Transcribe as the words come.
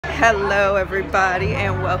Hello everybody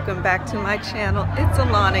and welcome back to my channel. It's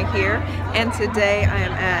Alona here, and today I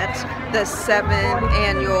am at the 7th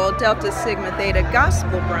annual Delta Sigma Theta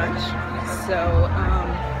Gospel Brunch. So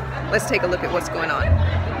let's take a look at what's going on.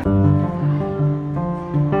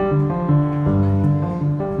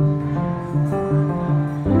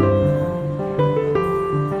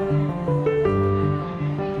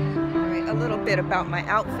 Alright, a little bit about my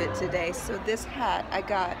outfit today. So this hat I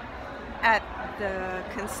got at the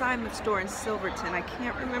consignment store in Silverton. I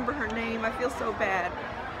can't remember her name, I feel so bad.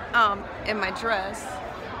 And my dress,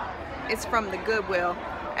 it's from the Goodwill.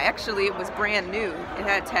 Actually, it was brand new. It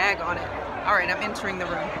had a tag on it. All right, I'm entering the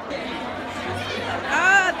room.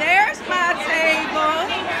 Ah, there's my table.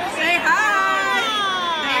 Say hi.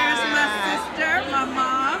 There's my sister, my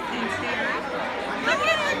mom, and Terry. Look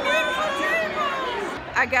at the beautiful table.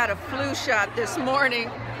 I got a flu shot this morning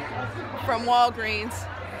from Walgreens.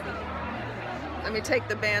 Let me take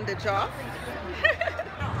the bandage off.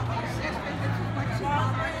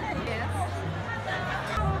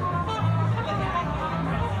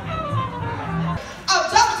 Of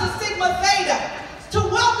Delta Sigma Theta to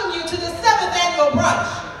welcome you to the 7th annual brunch.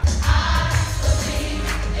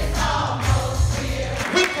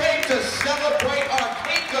 We came to celebrate our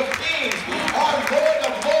King of Kings, our Lord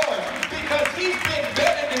of Lords, because he's been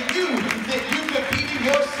better than you could be to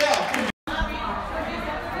yourself.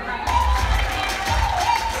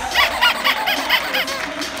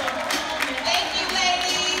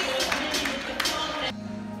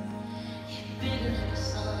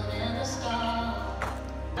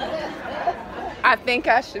 I think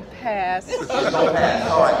I should pass. Don't pass.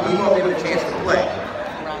 All right, we won't give it a chance to play.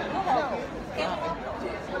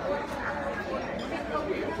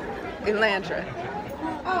 Elandra.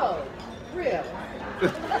 Oh, really?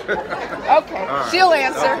 Okay, right. She'll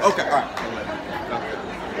answer. Okay, all right.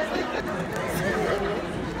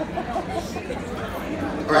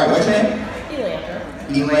 All right, what's your name?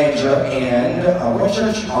 Elandra. And what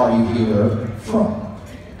church are you here from?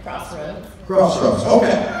 Crossroads. Crossroads,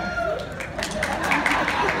 okay.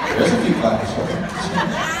 There's a few claps. All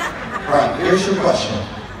right, here's your question.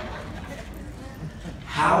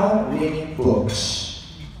 How many books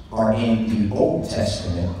are in the Old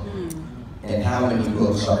Testament and how many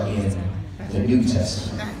books are in the New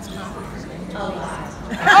Testament? A lot.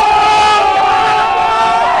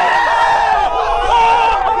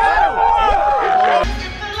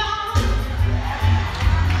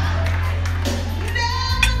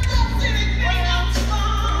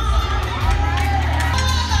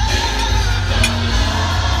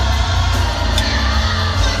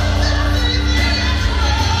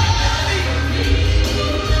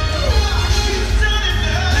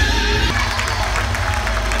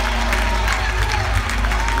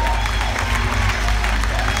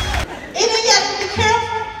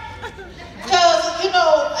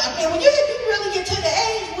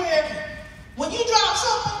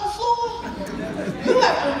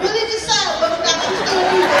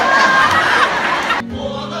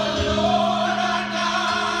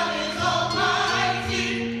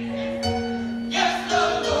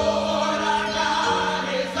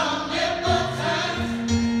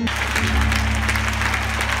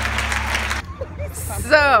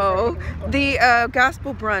 So the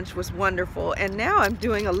gospel brunch was wonderful, and now I'm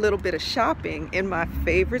doing a little bit of shopping in my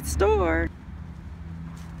favorite store.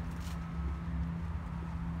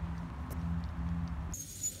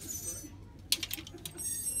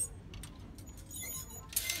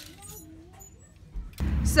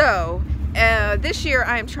 So this year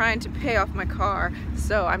I am trying to pay off my car,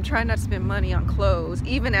 so I'm trying not to spend money on clothes,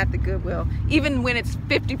 even at the Goodwill, even when it's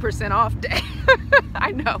 50% off day.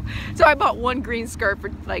 I know. So I bought one green skirt for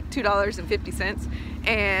like $2.50,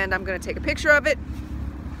 and I'm gonna take a picture of it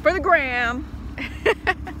for the gram.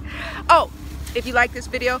 Oh, if you like this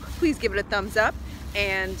video, please give it a thumbs up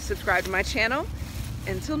and subscribe to my channel.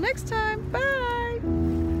 Until next time, bye.